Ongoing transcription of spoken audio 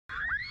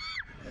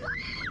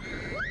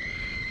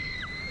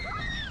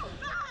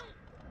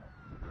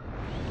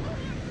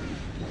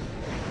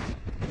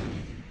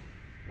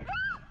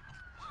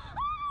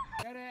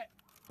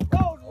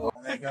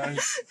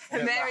guys.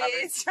 There he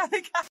is trying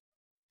to catch.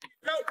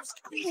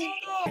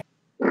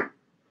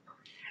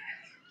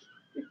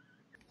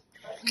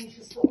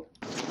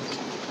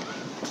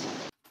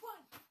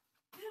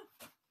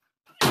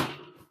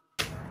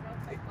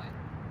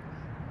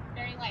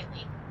 Very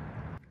lightly.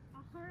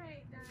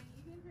 Alright, Donnie,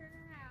 you can turn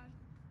around.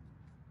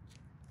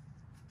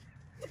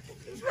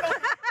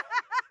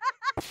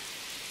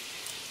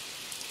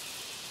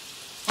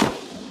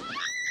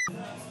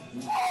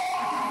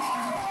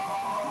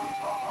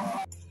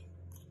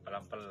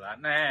 Pelan-pelan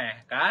nih,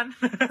 kan?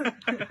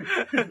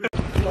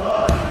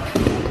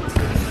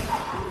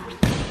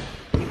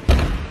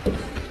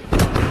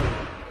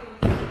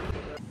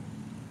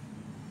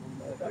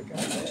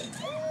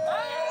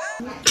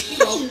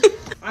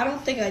 I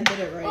don't think I did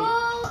it right.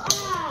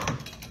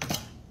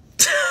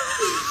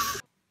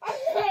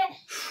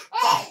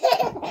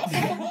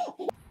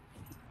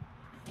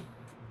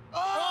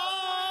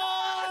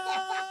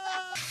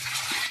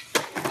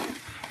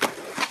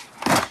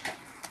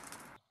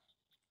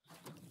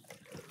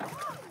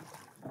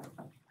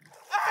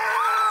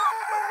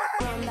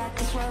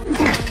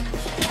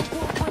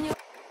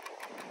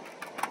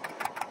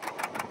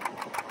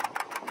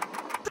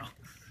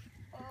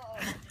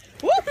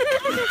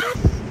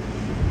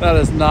 That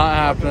is not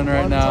happening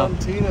right now.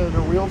 Tina in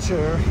a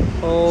wheelchair.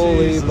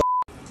 Holy. Jesus.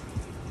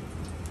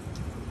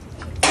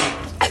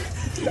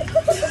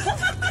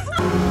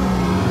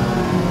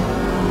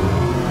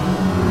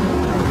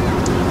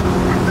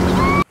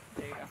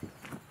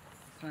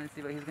 Trying to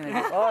see what he's gonna do.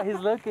 Oh, he's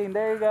looking.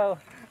 There you go.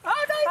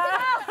 Oh no!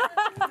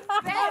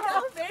 There,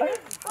 there.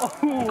 Oh.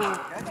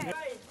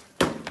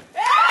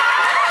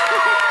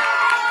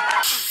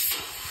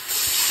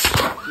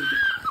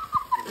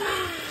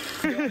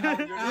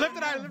 Lift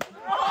it out.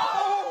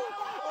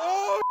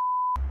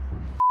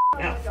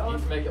 You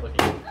need to make it look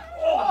easy.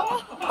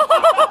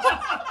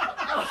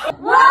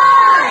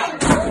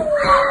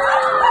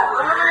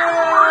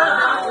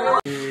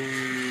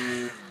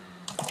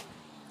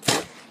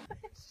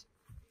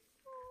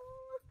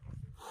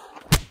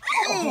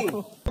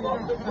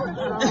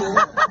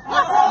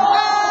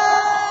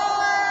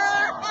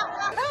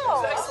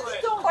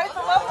 Quite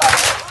the level.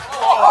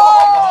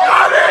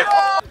 Got it!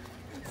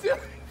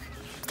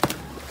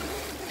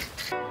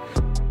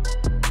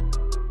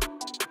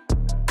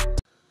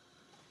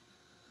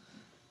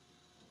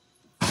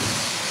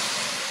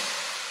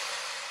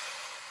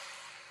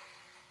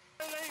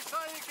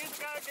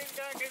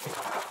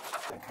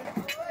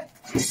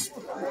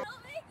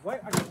 Wait,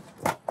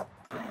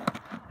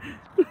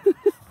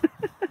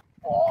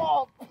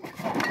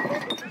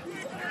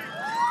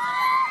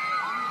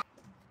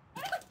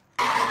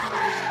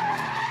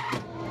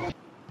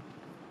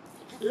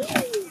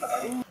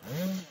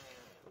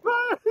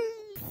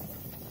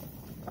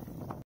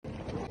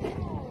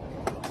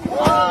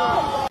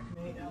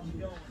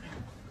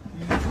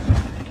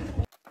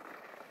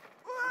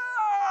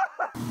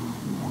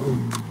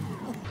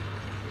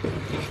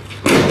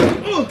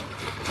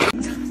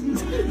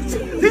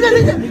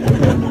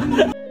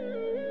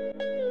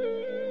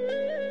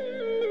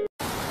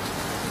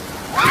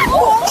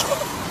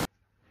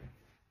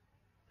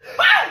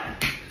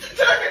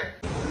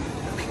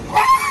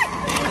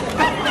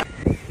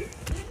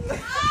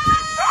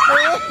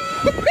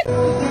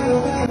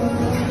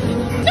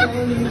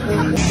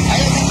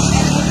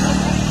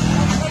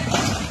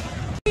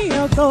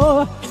 Eu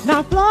tô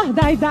na flor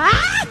da idade.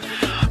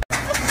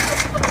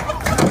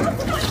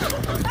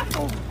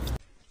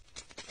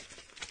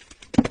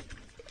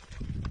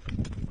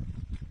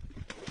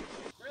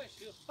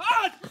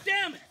 Oh,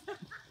 damn it!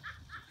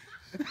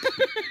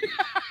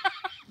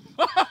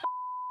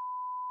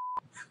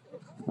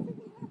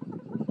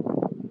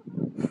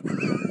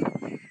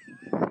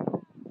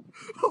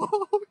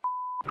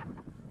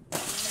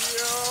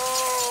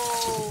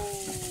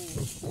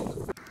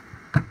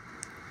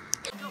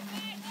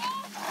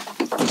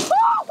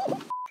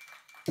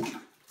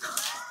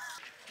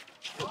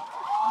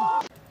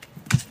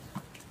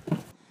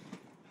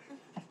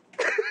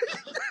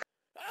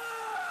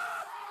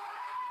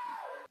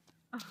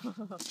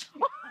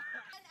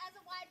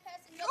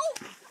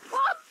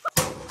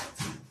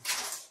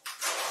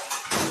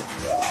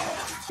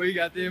 We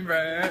got the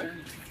invert.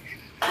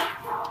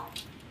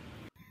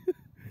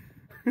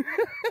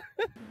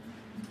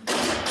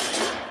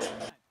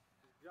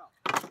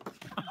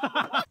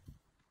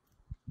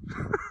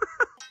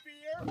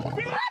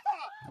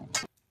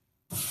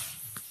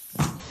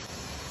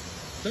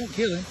 Don't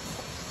kill him.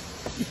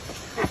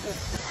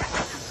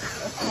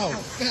 oh,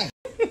 God.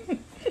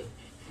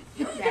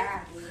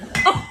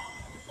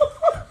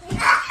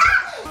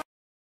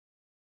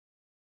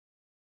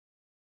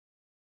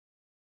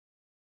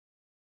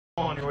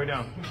 On your way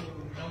down.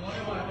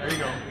 There you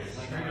go.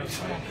 There you go.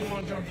 Come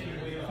on, jump.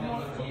 Come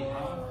on.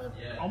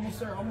 Almost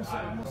there, almost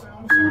there, almost there,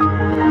 almost there.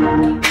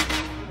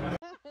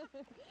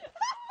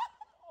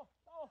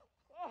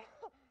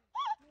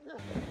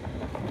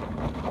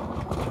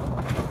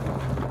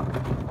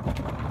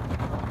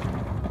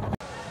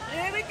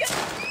 Here we go.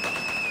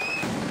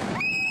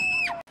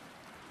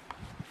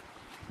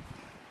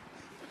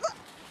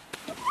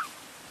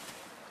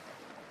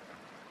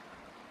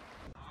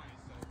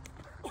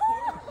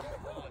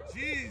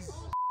 Jeez.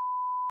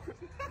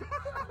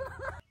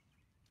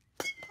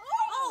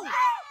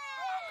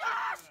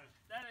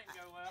 That didn't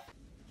go well.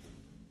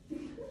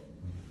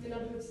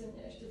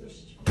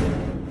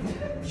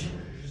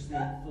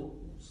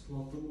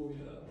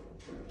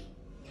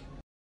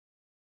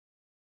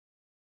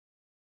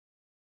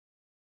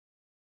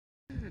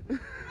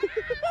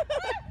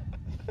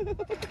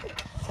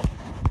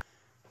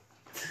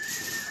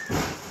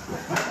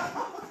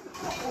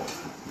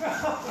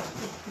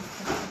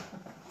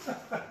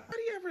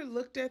 Anybody ever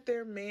looked at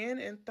their man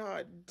and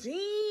thought, damn,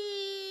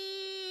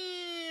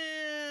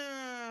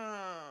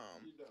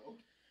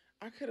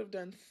 I could have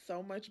done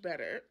so much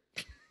better?